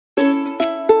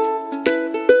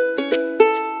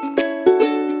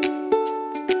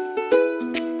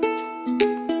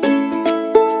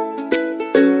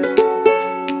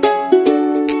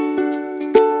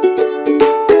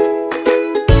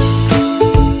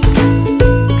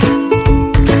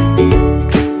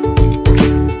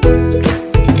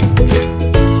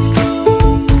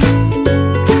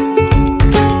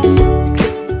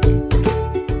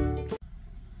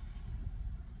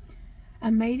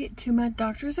my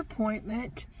doctor's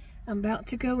appointment. I'm about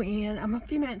to go in. I'm a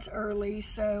few minutes early,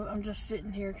 so I'm just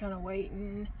sitting here kind of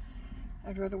waiting.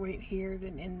 I'd rather wait here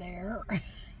than in there.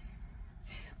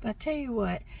 But I tell you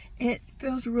what, it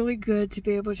feels really good to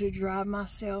be able to drive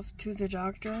myself to the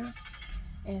doctor.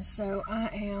 And so I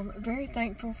am very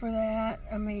thankful for that.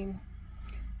 I mean,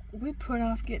 we put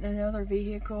off getting another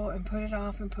vehicle and put it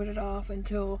off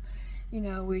until, you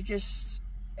know, we just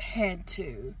had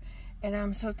to. And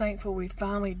I'm so thankful we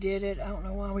finally did it. I don't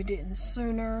know why we didn't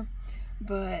sooner,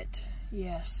 but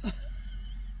yes.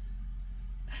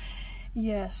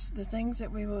 Yes, the things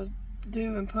that we will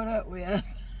do and put up with.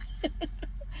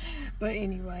 But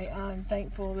anyway, I'm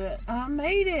thankful that I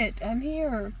made it. I'm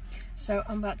here. So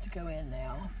I'm about to go in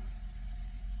now.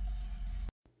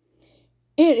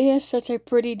 It is such a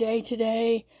pretty day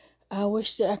today. I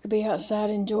wish that I could be outside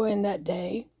enjoying that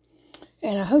day.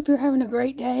 And I hope you're having a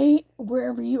great day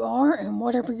wherever you are, and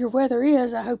whatever your weather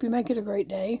is, I hope you make it a great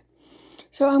day.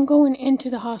 So I'm going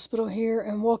into the hospital here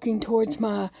and walking towards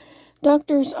my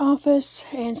doctor's office.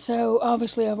 And so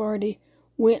obviously I've already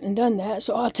went and done that.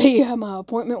 So I'll tell you how my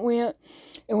appointment went.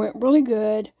 It went really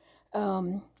good.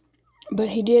 But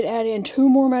he did add in 2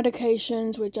 more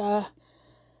medications, which I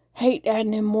hate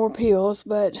adding in more pills,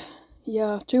 but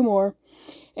yeah, 2 more.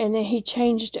 And then he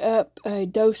changed up a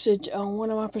dosage on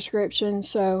one of my prescriptions,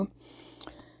 so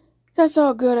that's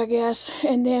all good, I guess.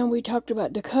 And then we talked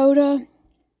about Dakota.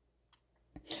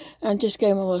 I just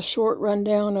gave him a little short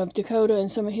rundown of Dakota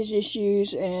and some of his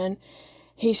issues, and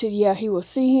he said, yeah, he will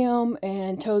see him,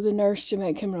 and told the nurse to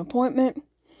make him an appointment.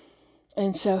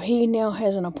 And so he now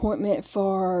has an appointment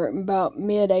for about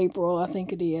mid-April, I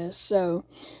think it is. So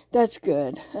that's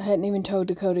good. I hadn't even told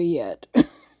Dakota yet.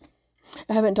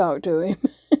 I haven't talked to him.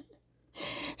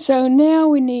 So now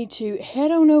we need to head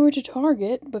on over to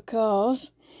Target because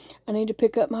I need to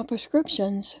pick up my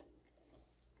prescriptions.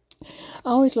 I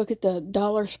always look at the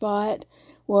dollar spot.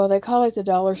 Well, they call it the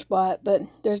dollar spot, but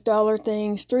there's dollar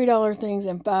things, $3 things,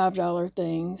 and $5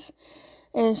 things.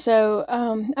 And so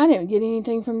I didn't get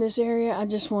anything from this area. I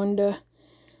just wanted to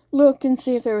look and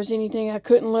see if there was anything I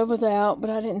couldn't live without,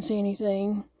 but I didn't see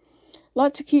anything.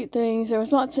 Lots of cute things. There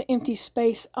was lots of empty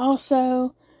space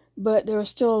also, but there was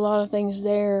still a lot of things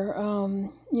there,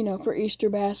 you know, for Easter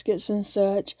baskets and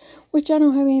such, which I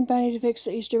don't have anybody to fix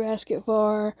the Easter basket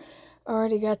for. I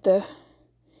already got the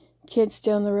kids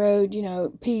down the road, you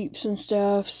know, Peeps and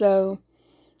stuff, so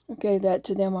I gave that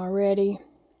to them already.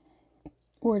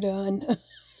 We're done.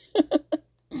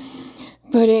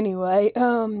 But anyway,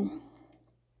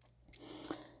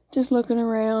 just looking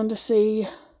around to see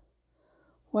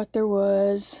what there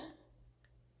was.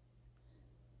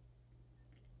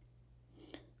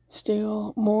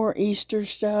 Still more Easter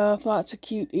stuff, lots of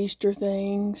cute Easter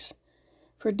things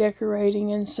for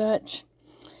decorating and such.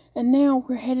 And now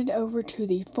we're headed over to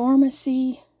the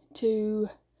pharmacy to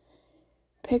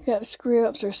pick up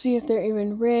scripts or see if they're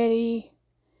even ready.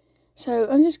 So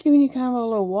I'm just giving you kind of a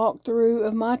little walkthrough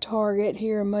of my Target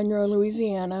here in Monroe,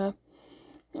 Louisiana.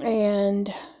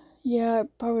 And yeah, it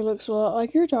probably looks a lot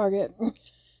like your Target.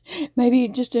 Maybe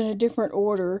just in a different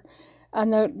order. I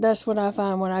know that's what I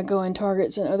find when I go in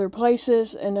Targets in other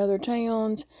places and other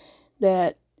towns,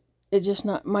 that it just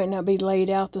might not be laid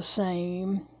out the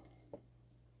same.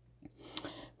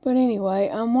 But anyway,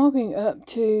 I'm walking up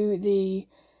to the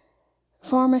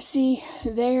pharmacy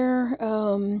there,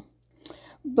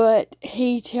 but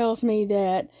he tells me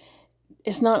that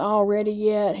it's not all ready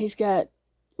yet. He's got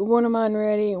one of mine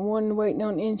ready and one waiting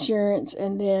on insurance,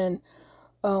 and then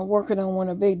working on one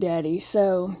of Big Daddy's.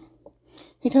 So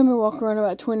he told me to walk around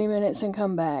about 20 minutes and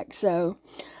come back. So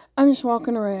I'm just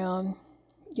walking around,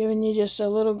 giving you just a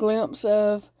little glimpse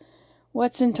of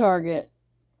what's in Target.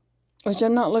 Which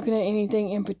I'm not looking at anything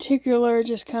in particular,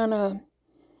 just kind of,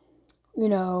 you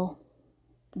know,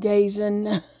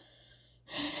 gazing.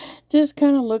 Just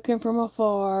kind of looking from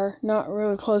afar. Not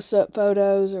really close-up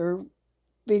photos or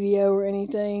video or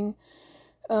anything.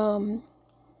 Trying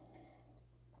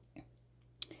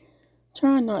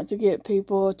not to get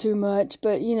people too much,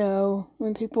 but you know,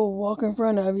 when people walk in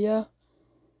front of you,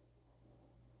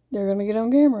 they're going to get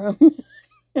on camera.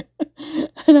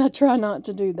 And I try not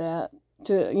to do that,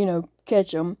 to, you know,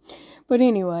 catch them. But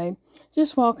anyway,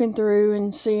 just walking through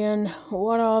and seeing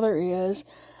what all there is.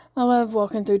 I love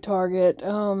walking through Target,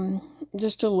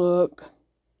 just to look.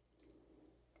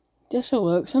 Just to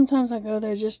look. Sometimes I go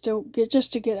there just to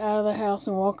get out of the house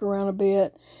and walk around a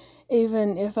bit,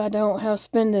 even if I don't have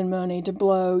spending money to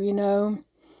blow, you know.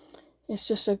 It's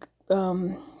just a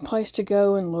place to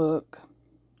go and look.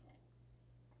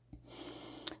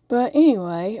 But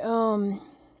anyway, I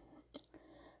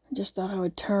just thought I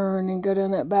would turn and go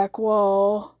down that back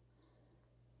wall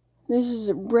This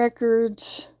is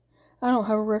records. I don't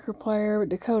have a record player, but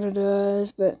Dakota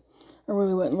does, but I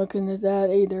really wasn't looking at that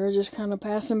either. I was just kind of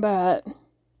passing by it.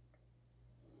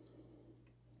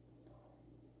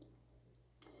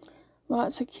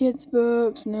 Lots of kids'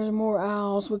 books, and there's more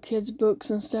aisles with kids' books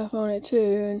and stuff on it too.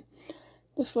 And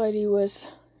this lady was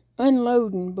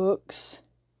unloading books.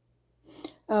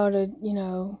 I would have,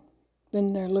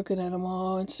 been there looking at them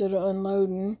all instead of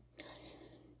unloading.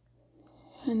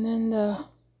 And then the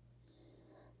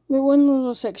one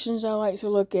little sections I like to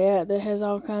look at that has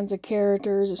all kinds of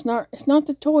characters. It's not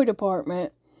the toy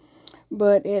department,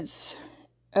 but it's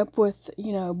up with,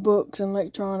 books and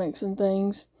electronics and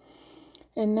things.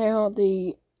 And now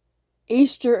the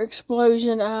Easter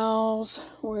explosion owls,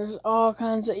 where there's all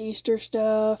kinds of Easter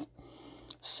stuff.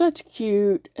 Such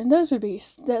cute. And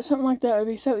something like that would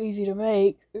be so easy to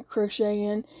make,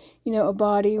 crocheting, a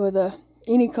body with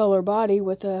any color body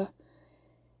with a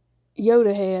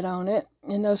Yoda head on it.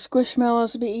 And those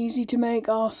squishmallows would be easy to make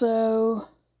also.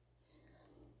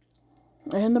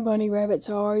 And the bunny rabbits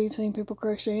you've seen people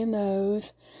crocheting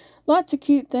those. Lots of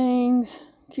cute things.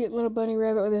 Cute little bunny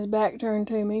rabbit with his back turned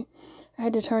to me. I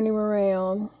had to turn him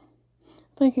around.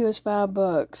 I think he was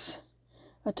 $5.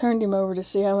 I turned him over to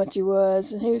see how much he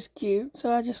was, and he was cute,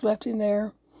 so I just left him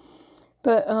there.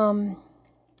 But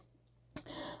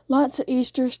lots of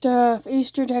Easter stuff,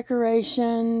 Easter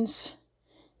decorations.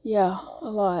 Yeah, a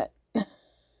lot. A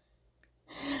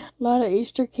lot of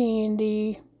Easter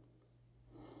candy.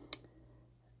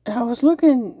 I was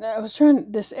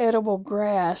trying this edible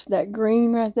grass, that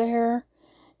green right there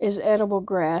is edible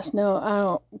grass. No, I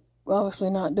don't,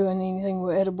 obviously not doing anything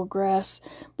with edible grass,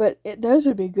 but those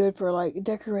would be good for like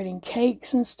decorating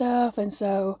cakes and stuff. And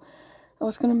so I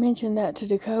was going to mention that to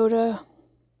Dakota.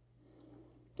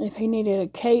 If he needed a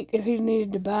cake, if he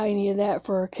needed to buy any of that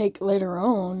for a cake later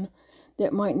on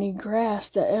that might need grass,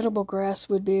 the edible grass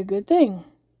would be a good thing.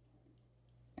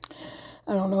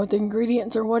 I don't know what the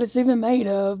ingredients or what it's even made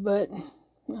of, but I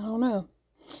don't know.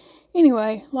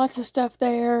 Anyway, lots of stuff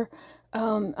there.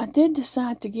 I did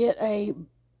decide to get a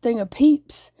thing of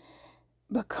Peeps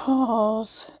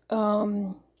because I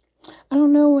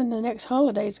don't know when the next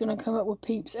holiday is going to come up with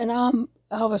Peeps, and I'm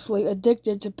obviously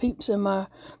addicted to Peeps in my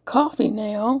coffee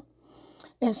now,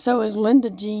 and so is Linda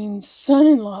Jean's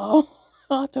son-in-law.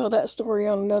 I'll tell that story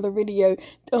on another video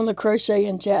on the Crochet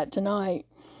and Chat tonight,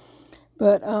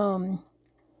 but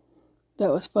that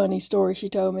was a funny story she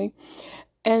told me.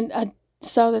 And I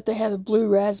saw that they had a blue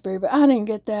raspberry, but I didn't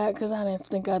get that because I didn't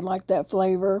think I'd like that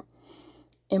flavor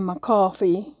in my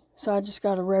coffee. So I just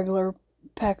got a regular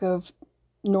pack of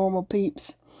normal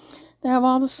Peeps. They have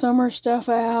all the summer stuff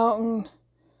out and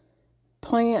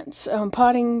plants,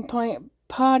 potting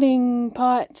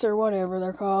pots or whatever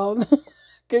they're called.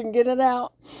 Couldn't get it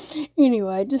out.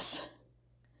 Anyway, just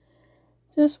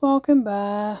walking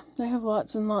by. They have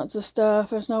lots and lots of stuff.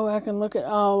 There's no way I can look at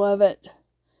all of it.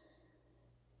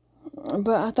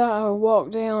 But I thought I would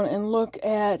walk down and look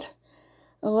at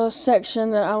a little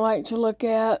section that I like to look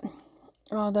at,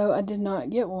 although I did not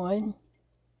get one.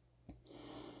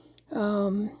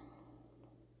 And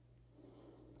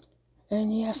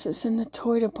yes, it's in the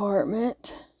toy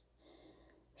department.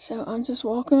 So I'm just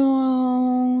walking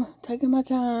along, taking my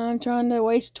time, trying to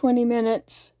waste 20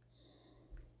 minutes.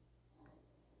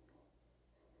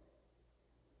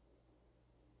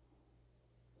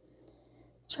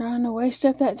 Trying to waste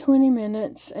up that 20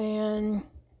 minutes and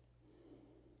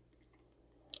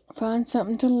find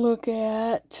something to look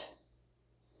at.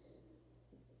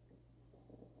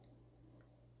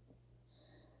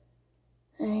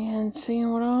 And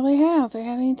seeing what all they have. If they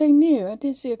have anything new. I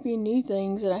did see a few new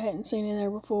things that I hadn't seen in there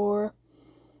before.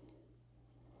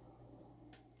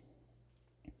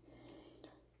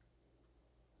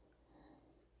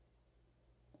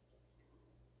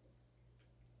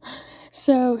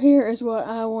 So here is what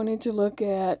I wanted to look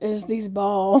at, is these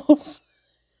balls.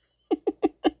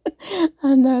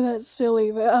 I know that's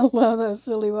silly, but I love those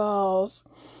silly balls.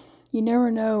 You never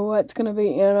know what's going to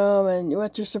be in them and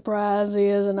what your surprise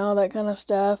is and all that kind of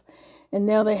stuff. And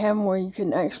now they have them where you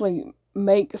can actually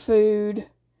make food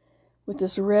with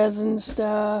this resin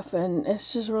stuff, and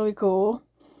it's just really cool.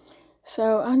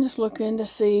 So I'm just looking to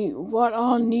see what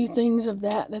all new things of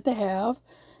that they have,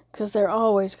 because they're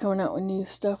always coming out with new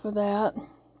stuff with that.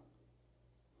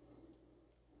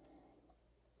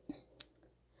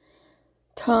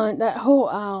 That whole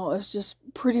aisle is just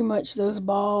pretty much those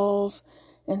balls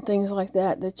and things like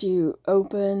that you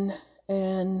open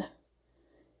and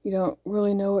you don't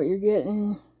really know what you're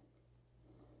getting.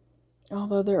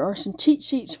 Although there are some cheat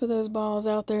sheets for those balls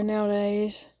out there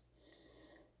nowadays.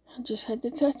 I just had to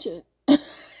touch it.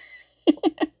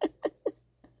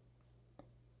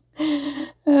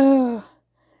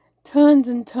 tons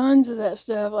and tons of that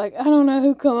stuff. Like, I don't know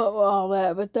who come up with all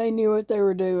that, but they knew what they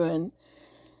were doing.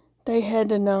 They had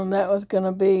to know that was going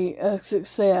to be a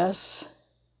success.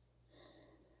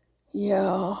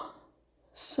 Yeah.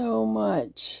 So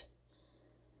much.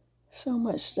 So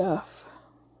much stuff.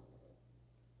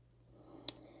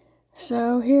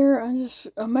 So here,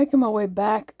 I'm making my way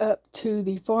back up to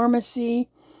the pharmacy.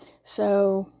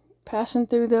 So, passing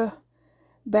through the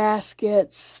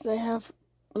baskets. They have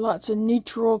lots of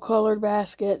neutral colored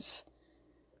baskets.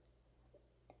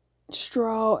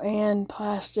 Straw and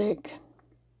plastic.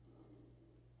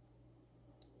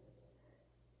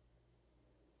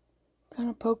 Kind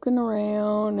of poking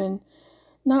around and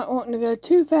not wanting to go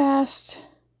too fast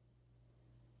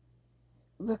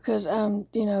because I'm,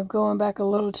 going back a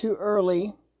little too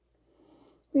early.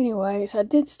 Anyways, I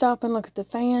did stop and look at the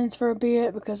fans for a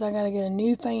bit because I got to get a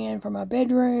new fan for my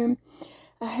bedroom.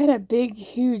 I had a big,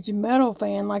 huge metal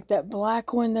fan like that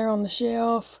black one there on the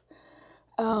shelf.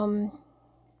 But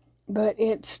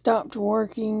it stopped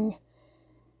working.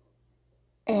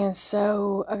 And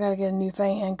so I got to get a new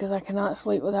fan because I cannot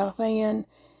sleep without a fan.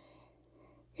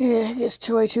 It gets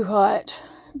way too hot.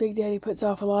 Big Daddy puts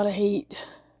off a lot of heat.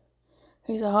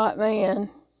 He's a hot man.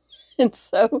 And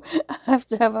so I have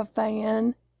to have a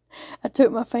fan. I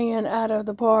took my fan out of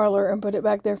the parlor and put it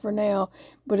back there for now,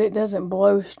 but it doesn't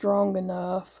blow strong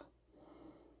enough.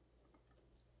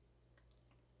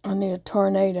 I need a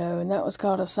tornado, and that was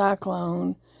called a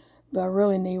cyclone, but I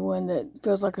really need one that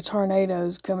feels like a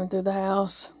tornado's coming through the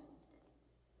house.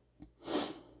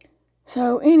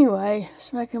 So anyway,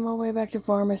 just making my way back to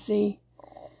pharmacy.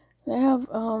 They have,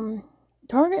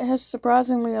 Target has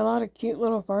surprisingly a lot of cute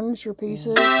little furniture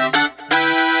pieces.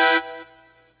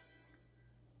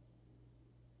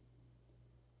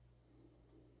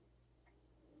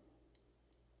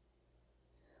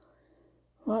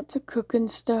 Lots of cooking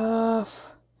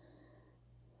stuff.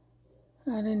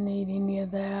 I didn't need any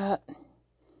of that.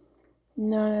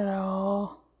 None at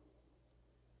all.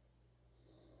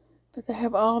 But they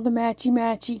have all the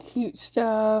matchy cute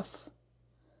stuff.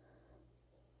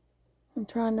 I'm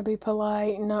trying to be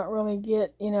polite and not really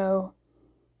get,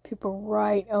 people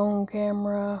right on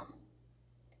camera.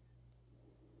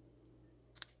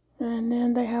 And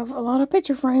then they have a lot of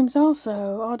picture frames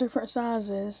also, all different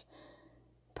sizes.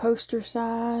 Poster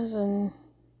size and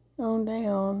on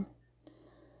down.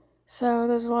 So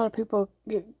there's a lot of people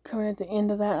coming at the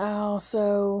end of that aisle,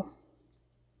 so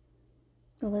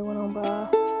they went on by.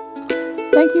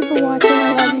 Thank you for watching.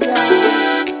 I love you guys.